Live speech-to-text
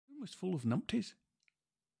was full of numpties.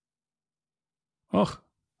 Och,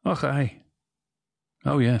 aye.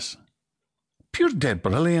 Oh, yes. Pure dead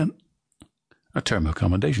brilliant. A term of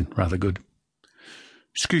commendation, rather good.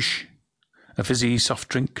 Skoosh, a fizzy soft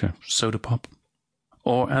drink, a soda pop.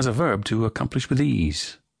 Or as a verb to accomplish with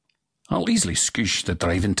ease. I'll easily skoosh the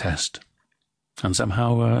driving test. And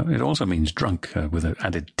somehow it also means drunk, with an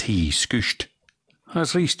added T, skooshed.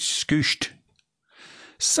 Has reached skooshed.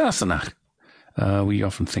 Sassenach. We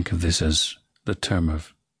often think of this as the term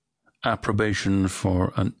of approbation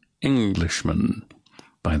for an Englishman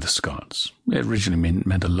by the Scots. It originally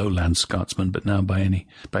meant a lowland Scotsman, but now by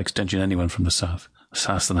extension anyone from the south.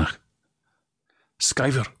 Sassenach.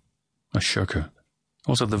 Skiver, a shirker.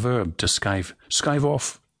 Also the verb to skive. Skive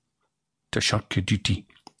off. To shirk your duty.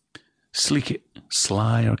 Sleek it,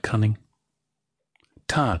 sly or cunning.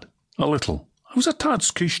 Tad, a little. I was a tad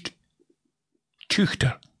skooshed.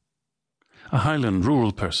 Tuchter. A Highland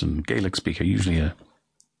rural person, Gaelic speaker, usually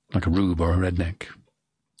like a rube or a redneck.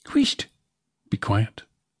 Wheesht. Be quiet.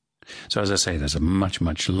 So as I say, there's a much,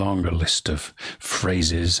 much longer list of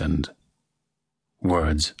phrases and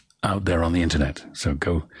words out there on the internet. So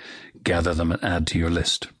go gather them and add to your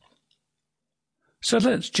list. So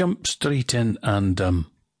let's jump straight in and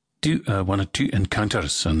do one or two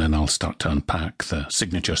encounters, and then I'll start to unpack the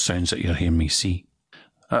signature sounds that you'll hear me see.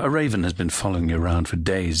 A raven has been following you around for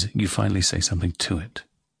days. You finally say something to it.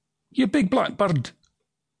 You big black bird.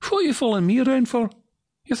 What are you following me around for?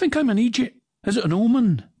 You think I'm an idiot? Is it an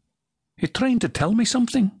omen? You're trying to tell me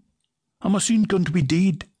something? Am I soon going to be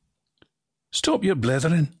dead? Stop your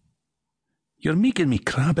blethering. You're making me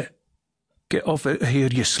crab it. Get off out of here,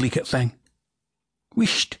 you sleek-it thing.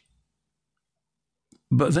 Whisht.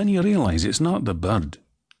 But then you realise it's not the bird,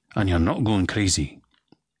 and you're not going crazy.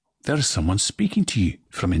 There's someone speaking to you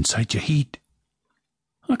from inside your head.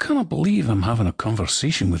 I cannot believe I'm having a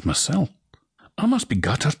conversation with myself. I must be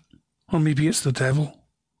guttered, or maybe it's the devil.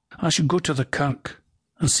 I should go to the kirk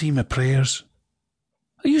and see my prayers.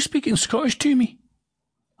 Are you speaking Scottish to me?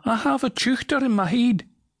 I have a tuchter in my head.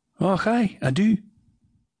 Oh, aye, I do.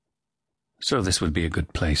 So this would be a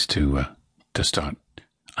good place to start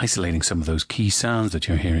isolating some of those key sounds that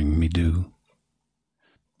you're hearing me do.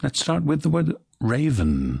 Let's start with the word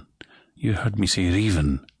raven. You heard me say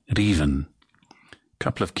reven.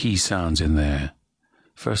 Couple of key sounds in there.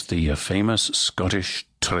 First, the famous Scottish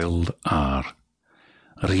trilled R.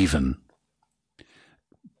 Raven.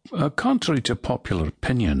 Contrary to popular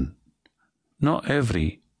opinion, not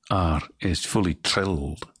every R is fully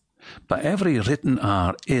trilled, but every written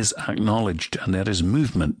R is acknowledged, and there is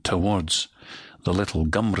movement towards the little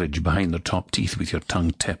gum ridge behind the top teeth with your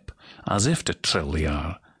tongue tip, as if to trill the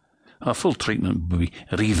R. A full treatment would be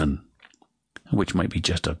raven, which might be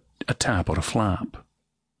just a tap or a flap.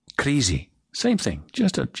 Crazy, same thing,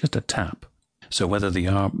 just a tap. So whether the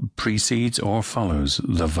R precedes or follows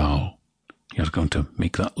the vowel, you're going to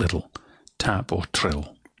make that little tap or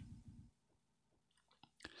trill.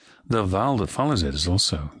 The vowel that follows it is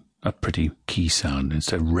also a pretty key sound.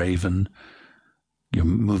 Instead of raven, you're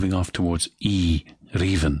moving off towards E,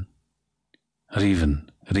 raven.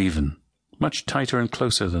 Raven. Much tighter and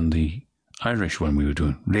closer than the Irish one we were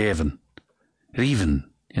doing. Raven. Raven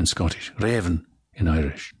in Scottish. Raven in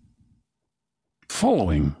Irish.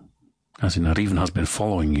 Following, as in a raven has been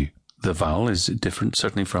following you. The vowel is different,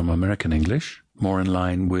 certainly from American English, more in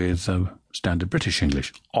line with standard British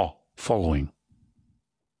English. Following.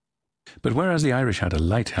 But whereas the Irish had a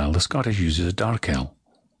light L, the Scottish uses a dark L.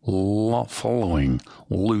 Following,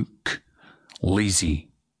 Luke, lazy,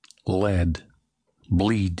 led,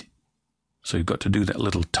 bleed. So you've got to do that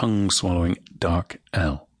little tongue-swallowing dark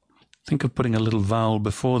L. Think of putting a little vowel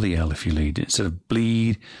before the L if you lead. Instead of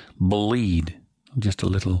bleed, bleed. Just a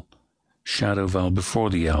little shadow vowel before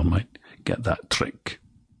the L might get that trick.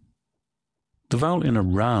 The vowel in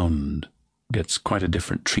around gets quite a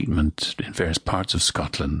different treatment in various parts of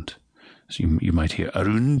Scotland. So you might hear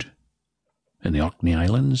around in the Orkney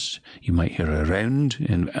Islands. You might hear around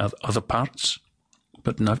in other parts,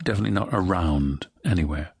 but definitely not around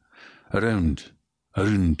anywhere. Around.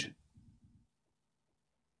 The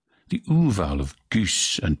oo vowel of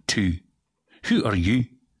goose and to. Who are you?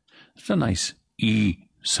 It's a nice E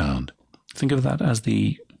sound. Think of that as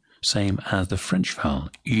the same as the French vowel.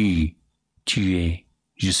 E. Tu es.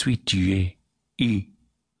 Je suis tu es. E.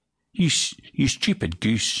 You stupid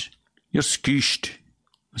goose. You're scooshed.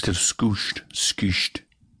 Instead of scooshed, scooshed.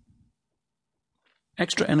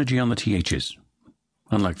 Extra energy on the THs.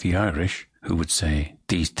 Unlike the Irish, who would say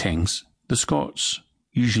these things, the Scots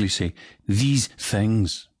usually say these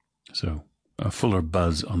things. So a fuller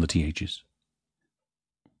buzz on the THs.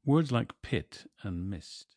 Words like pit and mist